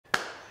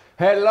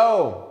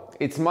Hello,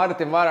 it's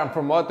Martin Varan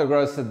from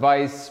Motocross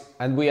Advice,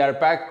 and we are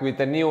back with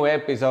a new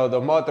episode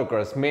of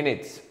Motocross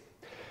Minutes.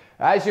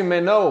 As you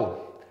may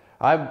know,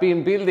 I've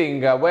been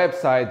building a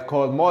website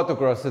called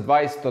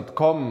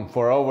motocrossadvice.com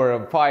for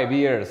over 5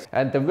 years,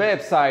 and the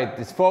website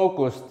is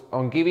focused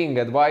on giving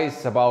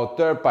advice about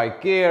dirt bike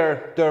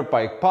gear, dirt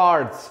bike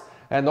parts,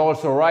 and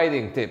also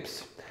riding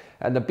tips.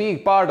 And a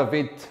big part of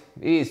it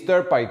is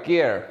dirt bike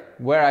gear,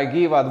 where I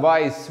give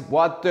advice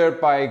what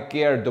dirt bike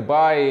gear to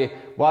buy,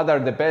 what are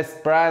the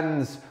best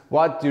brands,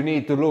 what you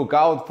need to look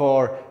out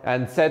for,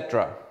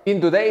 etc. In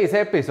today's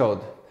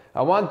episode,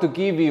 I want to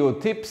give you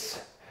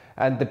tips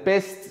and the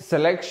best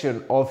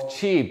selection of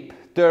cheap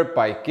dirt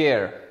bike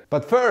gear.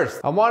 But first,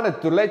 I wanted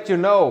to let you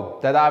know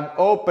that I've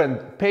opened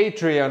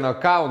Patreon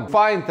account.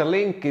 Find the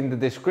link in the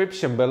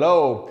description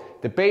below.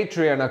 The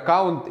Patreon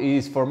account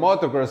is for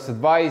Motocross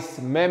Advice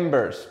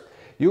members.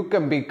 You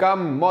can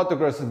become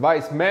Motocross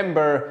Advice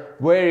member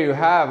where you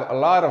have a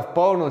lot of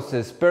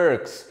bonuses,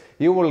 perks.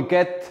 You will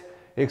get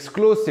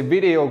exclusive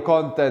video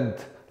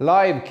content,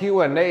 live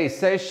Q&A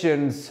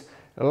sessions,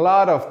 a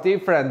lot of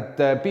different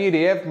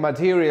PDF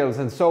materials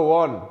and so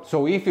on.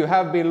 So if you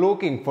have been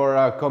looking for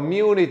a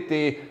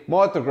community,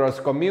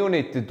 motocross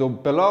community to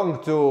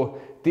belong to,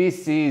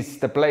 this is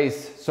the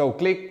place. So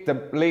click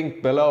the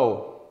link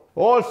below.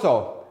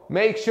 Also,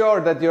 make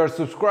sure that you're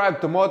subscribed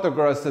to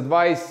Motocross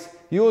Advice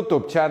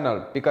YouTube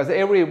channel, because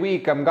every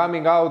week I'm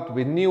coming out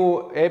with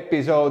new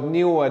episode,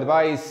 new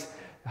advice,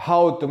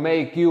 how to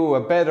make you a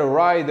better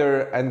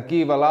rider and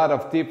give a lot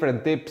of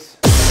different tips.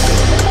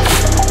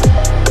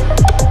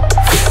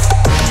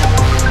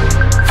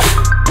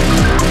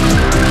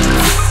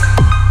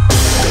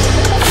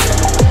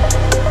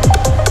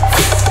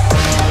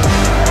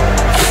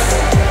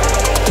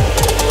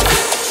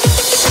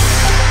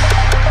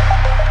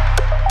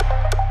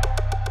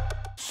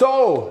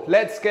 So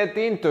let's get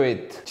into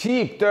it.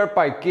 Cheap dirt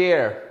bike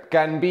gear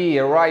can be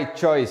a right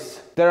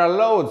choice. There are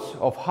loads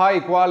of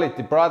high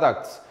quality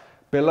products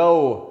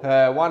below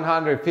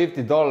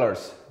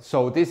 $150.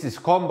 So this is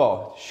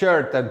combo,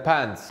 shirt and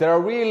pants. There are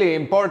really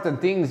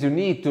important things you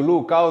need to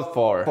look out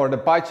for the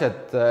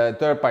budget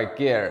dirt bike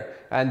gear.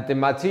 And the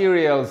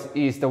materials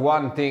is the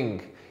one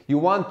thing. You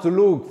want to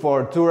look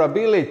for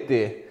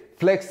durability,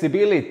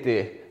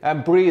 flexibility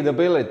and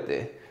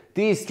breathability.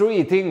 These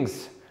three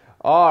things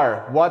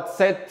are what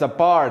sets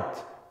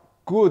apart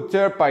good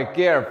dirt bike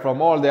gear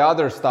from all the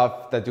other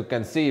stuff that you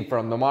can see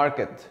from the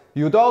market.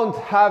 You don't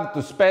have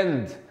to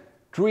spend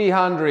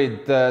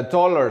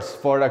 $300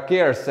 for a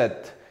gear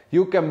set.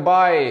 You can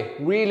buy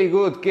really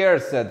good gear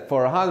set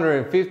for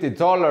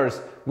 $150,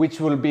 which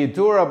will be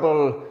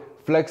durable,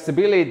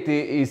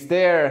 flexibility is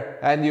there,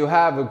 and you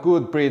have a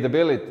good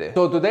breathability.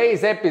 So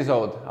today's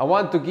episode, I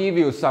want to give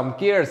you some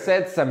gear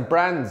sets and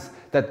brands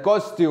that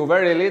cost you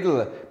very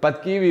little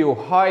but give you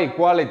high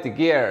quality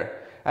gear,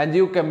 and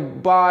you can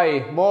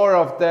buy more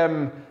of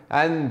them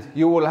and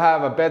you will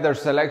have a better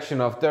selection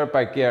of dirt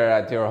bike gear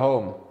at your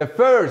home. The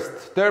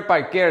first dirt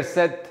bike gear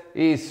set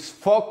is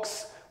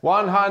Fox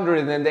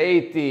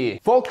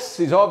 180. Fox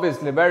is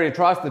obviously a very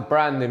trusted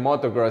brand in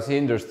motocross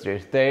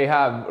industry. They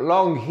have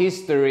long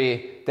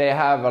history, they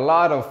have a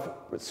lot of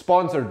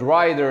sponsored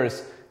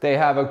riders, they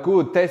have a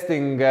good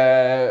testing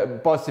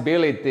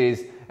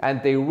possibilities,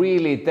 and they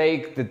really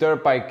take the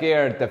dirt bike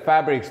gear, the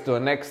fabrics to the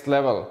next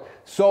level.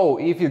 So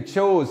if you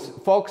choose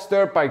Fox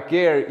dirt bike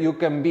gear, you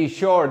can be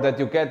sure that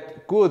you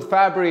get good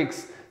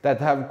fabrics that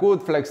have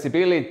good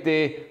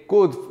flexibility,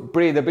 good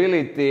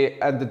breathability,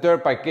 and the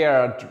dirt bike gear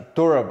are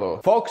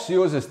durable. Fox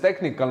uses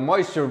technical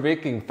moisture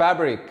wicking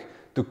fabric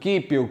to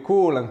keep you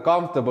cool and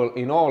comfortable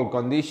in all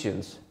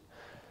conditions.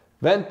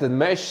 Vented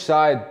mesh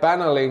side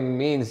paneling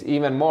means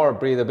even more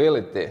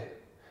breathability.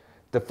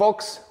 The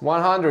Fox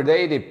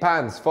 180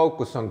 pants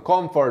focus on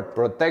comfort,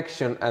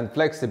 protection and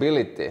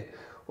flexibility,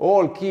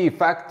 all key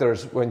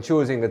factors when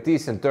choosing a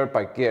decent dirt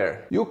bike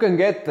gear. You can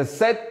get the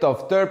set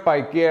of dirt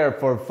bike gear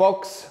for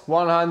Fox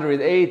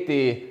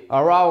 180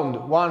 around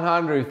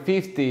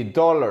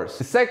 $150.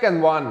 The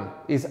second one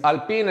is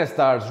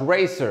Alpinestars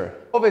Racer.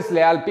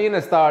 Obviously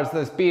Alpinestars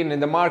has been in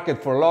the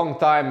market for a long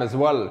time as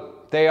well.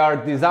 They are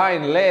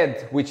design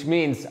led, which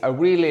means I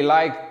really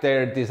like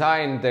their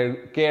design,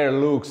 their gear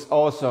looks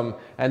awesome,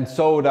 and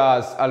so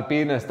does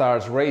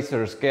Alpinestars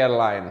Racer's gear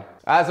line.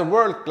 As a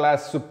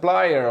world-class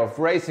supplier of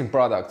racing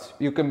products,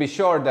 you can be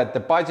sure that the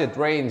budget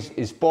range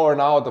is born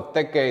out of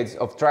decades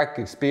of track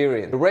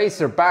experience. The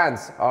Racer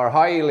pants are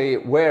highly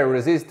wear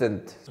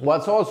resistant.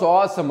 What's also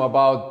awesome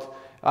about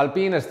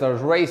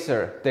Alpinestars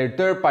Racer, their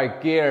dirt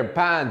bike gear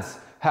pants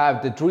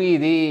have the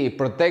 3D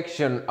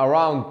protection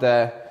around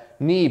the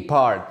knee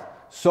part.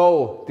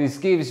 So this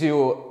gives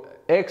you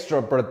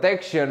extra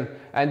protection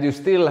and you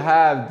still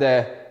have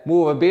the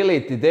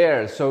movability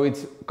there, so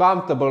it's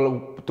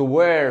comfortable to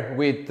wear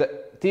with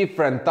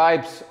different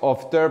types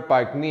of dirt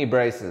bike knee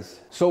braces.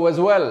 So as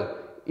well,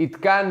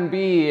 it can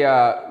be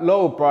a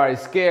low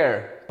price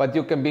gear, but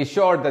you can be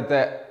sure that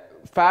the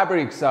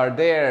fabrics are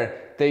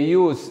there, they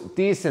use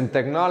decent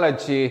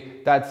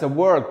technology that's a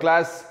world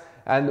class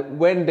and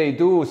when they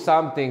do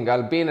something,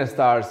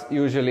 Alpinestars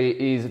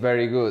usually is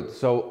very good,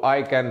 so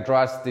I can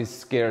trust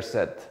this gear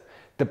set.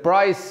 The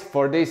price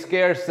for this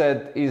gear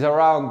set is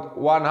around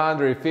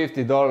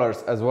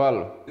 $150 as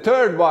well. The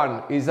third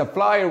one is a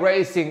Fly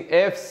Racing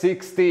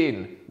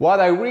F16. What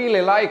I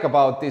really like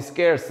about this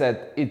gear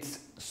set, it's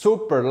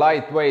super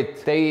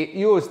lightweight. They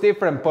use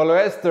different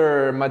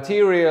polyester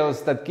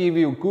materials that give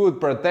you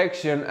good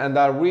protection and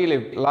are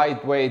really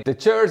lightweight. The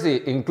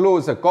jersey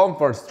includes a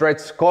comfort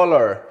stretch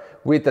collar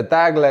with a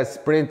tagless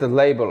printed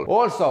label.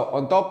 Also,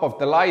 on top of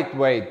the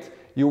lightweight,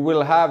 you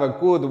will have a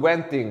good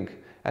venting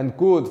and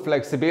good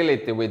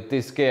flexibility with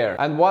this gear.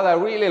 And what I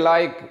really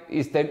like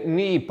is the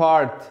knee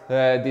part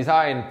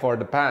design for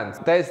the pants.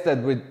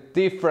 Tested with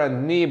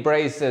different knee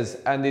braces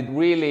and it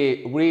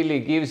really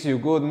gives you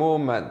good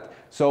movement.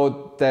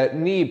 So the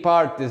knee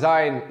part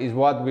design is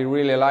what we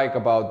really like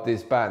about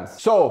these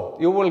pants. So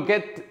you will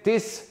get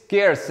this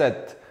gear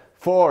set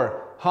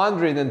for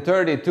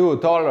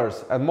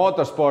 $132, and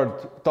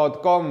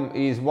motorsport.com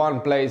is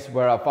one place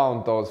where I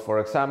found those, for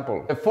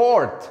example. The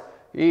fourth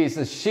is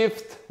a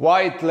Shift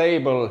white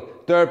label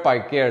dirt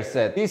bike gear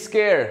set. This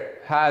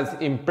gear has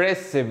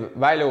impressive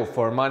value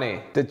for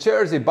money. The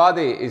jersey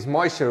body is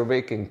moisture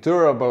wicking,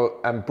 durable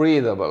and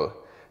breathable.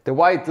 The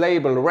white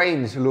label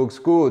range looks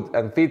good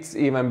and fits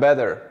even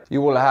better.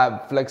 You will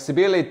have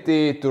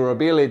flexibility,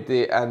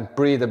 durability and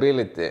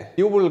breathability.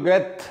 You will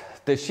get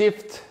the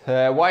Shift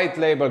white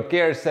label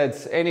gear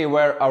sets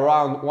anywhere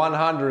around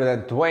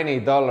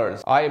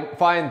 $120. I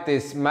find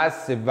this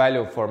massive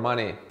value for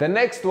money. The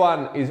next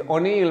one is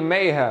O'Neill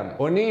Mayhem.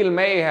 O'Neill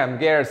Mayhem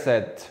gear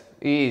set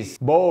is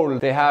bold,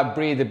 they have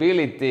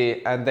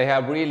breathability and they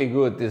have really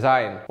good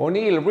design.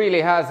 O'Neill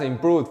really has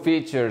improved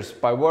features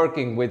by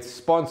working with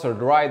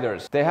sponsored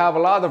riders. They have a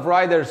lot of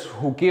riders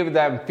who give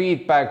them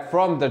feedback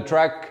from the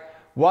track,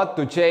 what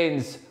to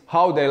change,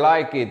 how they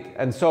like it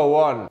and so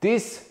on.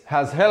 This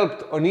has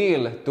helped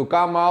O'Neill to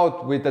come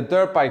out with a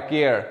dirt bike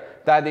gear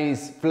that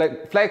is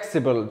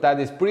flexible, that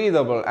is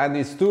breathable and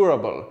is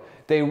durable.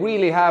 They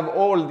really have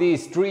all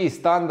these three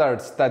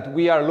standards that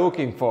we are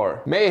looking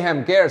for.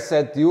 Mayhem gear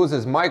set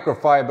uses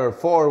microfiber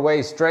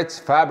 4-way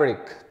stretch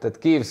fabric that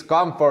gives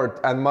comfort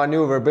and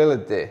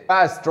maneuverability.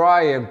 Fast,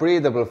 dry and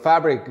breathable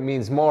fabric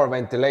means more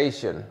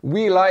ventilation.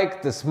 We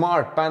like the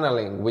smart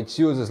paneling, which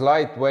uses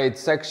lightweight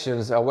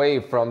sections away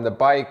from the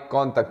bike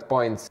contact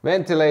points,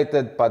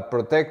 ventilated but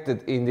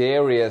protected in the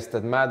areas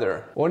that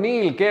matter.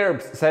 O'Neill gear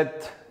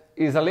set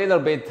is a little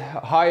bit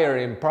higher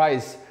in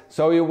price,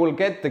 so you will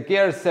get the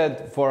gear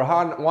set for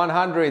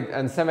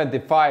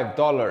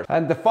 $175.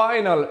 And the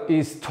final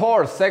is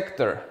Thor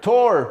Sector.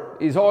 Thor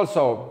is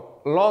also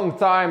long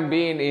time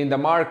being in the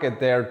market.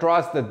 They are a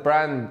trusted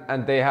brand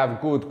and they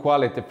have good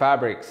quality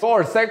fabrics.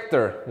 Thor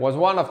Sector was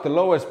one of the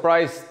lowest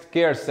priced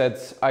gear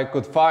sets I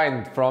could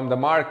find from the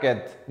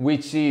market,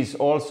 which is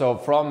also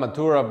from a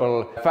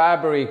durable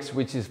fabrics,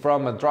 which is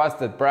from a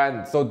trusted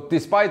brand. So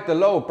despite the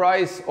low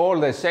price, all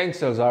the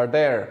essentials are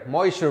there.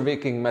 Moisture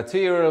wicking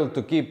material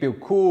to keep you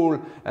cool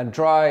and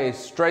dry,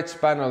 stretch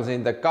panels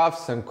in the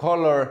cuffs and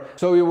collar.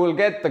 So you will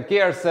get the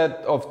gear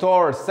set of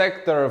Thor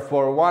Sector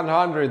for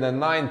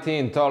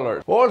 $119.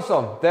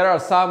 Also, there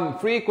are some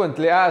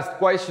frequently asked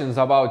questions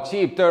about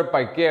cheap dirt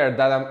bike gear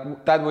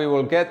that we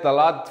will get a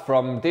lot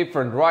from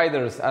different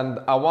riders, and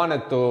I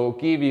wanted to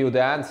give you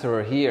the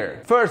answer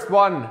here. First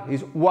one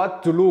is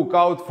what to look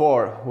out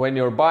for when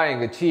you're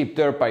buying a cheap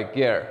dirt bike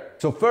gear.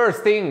 So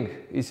first thing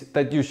is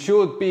that you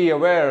should be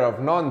aware of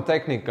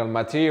non-technical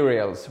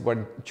materials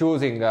when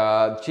choosing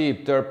a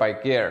cheap dirt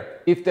bike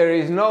gear. If there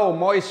is no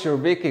moisture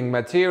wicking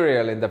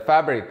material in the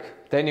fabric,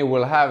 then you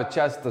will have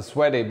just a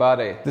sweaty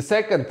body. The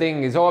second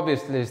thing is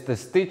obviously the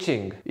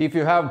stitching. If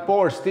you have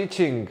poor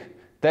stitching,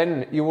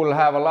 then you will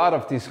have a lot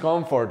of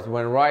discomfort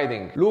when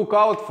riding. Look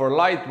out for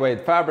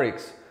lightweight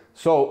fabrics.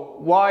 So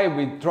why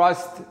we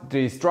trust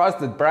these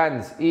trusted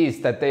brands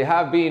is that they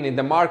have been in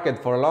the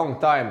market for a long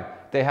time.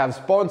 They have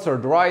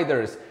sponsored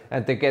riders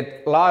and they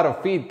get a lot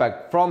of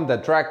feedback from the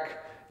track.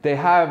 They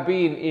have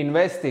been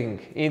investing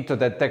into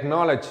the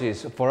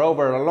technologies for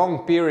over a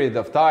long period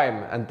of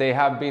time and they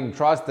have been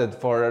trusted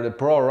for the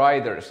pro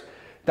riders.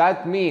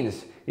 That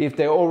means if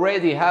they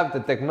already have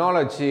the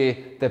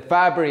technology, the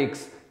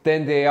fabrics,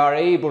 then they are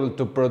able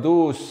to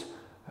produce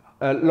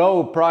a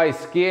low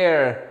price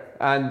gear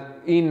and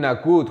in a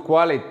good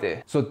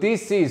quality. So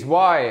this is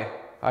why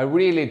I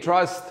really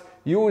trust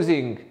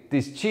using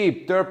this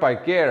cheap dirt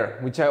bike gear,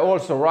 which I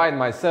also ride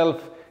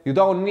myself. You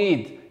don't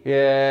need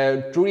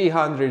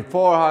 $300,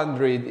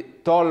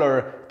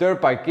 $400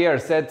 dirt bike gear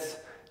sets.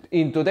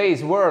 In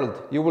today's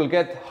world, you will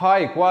get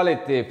high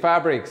quality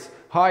fabrics,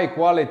 high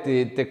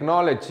quality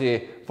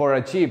technology for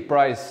a cheap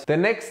price. The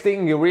next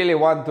thing you really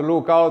want to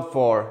look out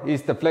for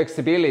is the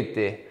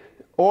flexibility.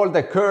 All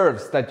the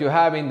curves that you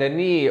have in the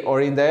knee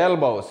or in the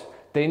elbows,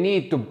 they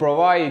need to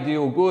provide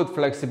you good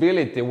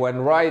flexibility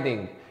when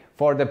riding.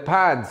 For the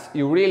pants,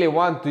 you really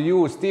want to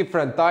use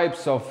different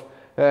types of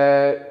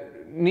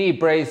knee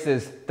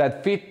braces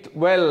that fit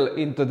well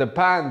into the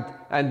pant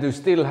and to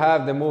still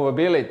have the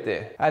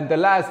movability. And the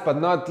last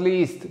but not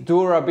least,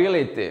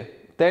 durability.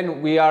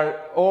 Then we are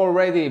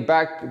already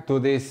back to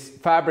this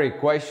fabric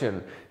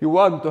question. You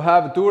want to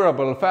have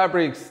durable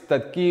fabrics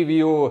that give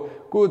you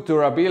good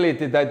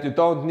durability, that you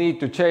don't need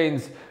to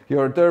change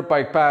your dirt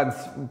bike pants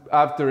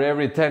after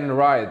every 10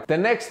 rides. The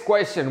next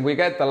question we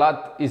get a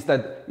lot is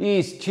that,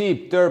 is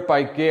cheap dirt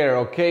bike gear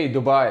okay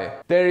to buy?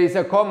 There is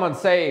a common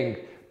saying,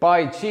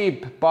 buy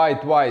cheap, buy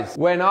twice.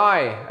 When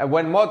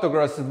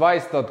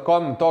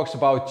motocrossadvice.com talks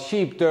about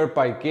cheap dirt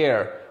bike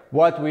gear,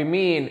 what we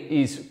mean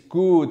is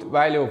good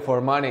value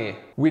for money.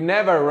 We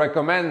never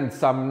recommend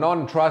some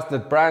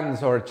non-trusted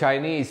brands or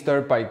Chinese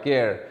dirt bike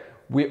gear.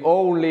 We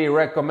only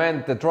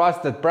recommend the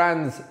trusted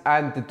brands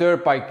and the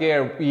dirt bike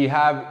gear we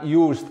have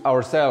used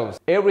ourselves.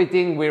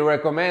 Everything we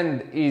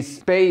recommend is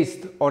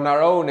based on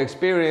our own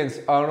experience,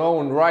 our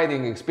own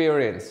riding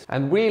experience.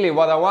 And really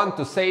what I want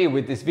to say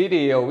with this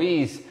video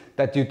is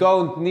that you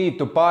don't need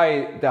to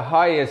buy the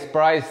highest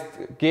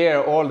priced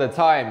gear all the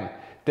time.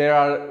 There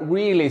are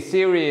really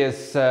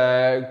serious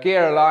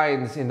gear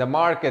lines in the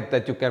market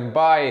that you can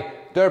buy.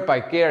 Dirt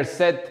bike gear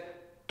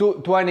set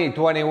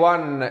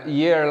 2021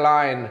 year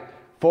line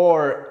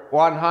for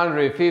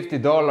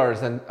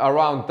 $150 and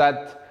around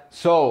that.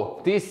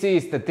 So this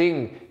is the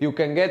thing, you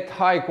can get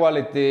high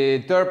quality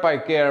dirt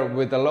bike gear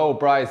with a low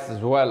price as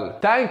well.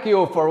 Thank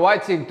you for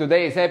watching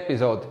today's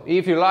episode.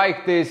 If you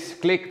like this,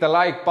 click the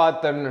like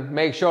button,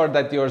 make sure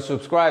that you're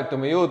subscribed to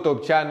my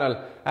YouTube channel,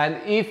 and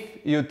if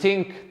you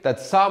think that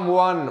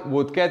someone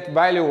would get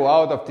value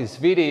out of this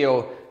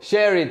video,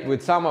 share it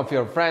with some of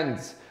your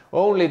friends.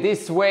 Only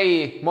this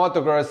way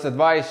Motocross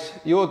Advice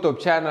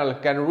YouTube channel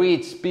can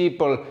reach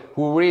people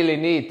who really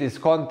need this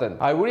content.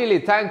 I really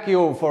thank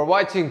you for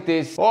watching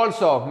this.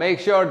 Also, make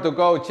sure to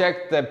go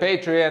check the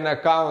Patreon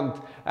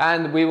account,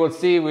 and we will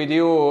see with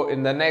you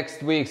in the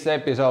next week's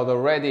episode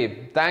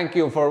already. Thank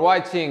you for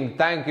watching.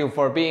 Thank you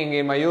for being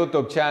in my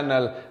YouTube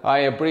channel. I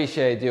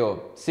appreciate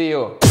you. See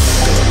you.